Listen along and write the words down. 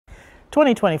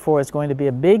2024 is going to be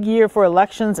a big year for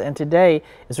elections, and today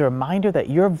is a reminder that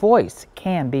your voice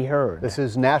can be heard. This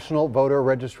is National Voter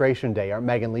Registration Day. Our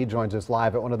Megan Lee joins us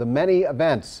live at one of the many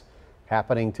events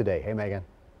happening today. Hey, Megan.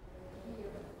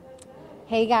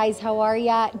 Hey guys, how are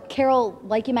ya? Carol,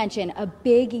 like you mentioned, a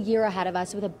big year ahead of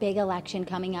us with a big election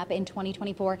coming up in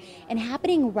 2024 and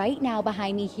happening right now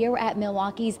behind me here at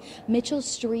Milwaukee's Mitchell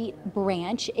Street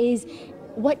branch is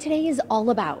what today is all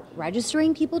about,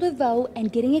 registering people to vote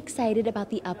and getting excited about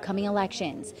the upcoming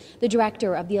elections. The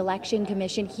director of the Election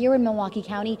Commission here in Milwaukee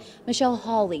County,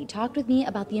 Hawley, talked with me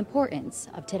about the importance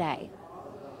of today.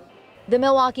 The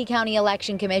Milwaukee County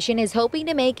Election Commission is hoping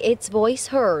to make its voice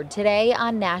heard today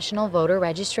on National Voter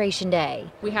Registration Day.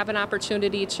 We have an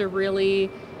opportunity to really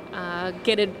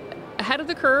get it ahead of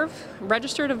the curve,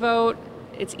 register to vote.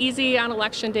 It's easy on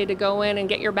Election Day to go in and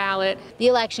get your ballot. The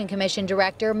Election Commission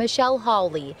Director,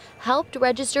 Hawley, helped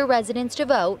register residents to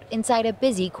vote inside a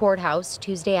busy courthouse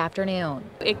Tuesday afternoon.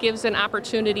 It gives an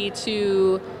opportunity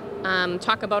to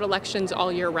talk about elections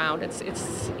all year round.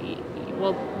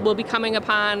 We'll be coming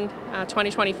upon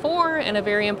 2024 and a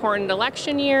very important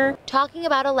election year. Talking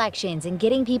about elections and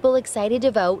getting people excited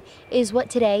to vote is what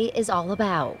today is all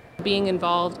about. Being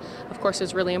involved, of course,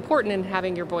 is really important, and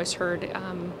having your voice heard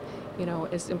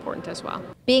is important as well.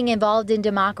 Being involved in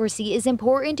democracy is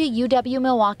important to UW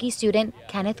Milwaukee student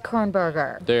Kenneth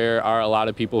Kernberger. There are a lot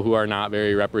of people who are not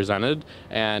very represented,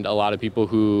 and a lot of people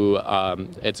who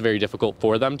it's very difficult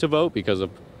for them to vote because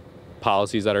of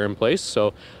policies that are in place.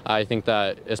 So I think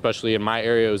that especially in my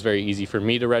area, it was very easy for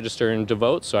me to register and to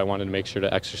vote, so I wanted to make sure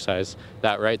to exercise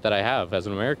that right that I have as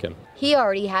an American. He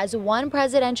already has one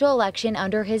presidential election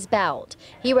under his belt.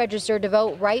 He registered to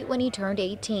vote right when he turned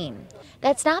 18.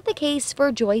 That's not the case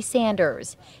for Joy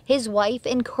Sanders. His wife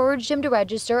encouraged him to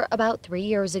register about 3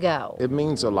 years ago. It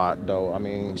means a lot, though. I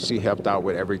mean, she helped out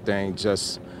with everything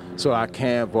just so I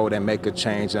can vote and make a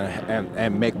change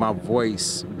and make my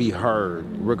voice be heard.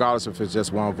 Regardless if it's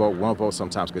just one vote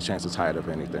sometimes could change the tide of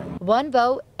anything. One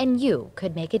vote and you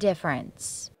could make a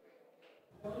difference.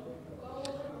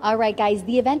 All right, guys,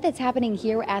 the event that's happening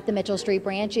here at the Mitchell Street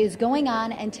branch is going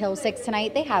on until 6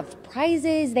 tonight. They have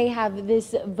prizes. They have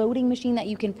this voting machine that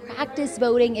you can practice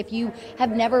voting if you have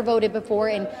never voted before.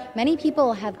 And many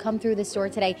people have come through the store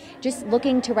today just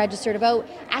looking to register to vote,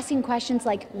 asking questions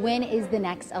like, when is the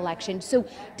next election? So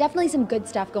definitely some good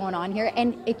stuff going on here.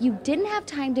 And if you didn't have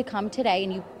time to come today,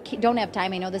 and you don't have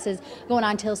time, I know this is going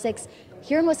on till 6,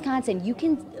 here in Wisconsin, you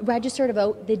can register to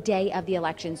vote the day of the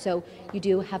election, so you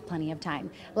do have plenty of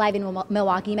time. Live in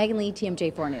Milwaukee, Megan Lee,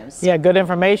 TMJ4 News. Yeah, good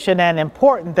information, and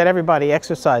important that everybody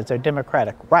exercise their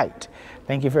democratic right.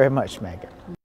 Thank you very much, Megan.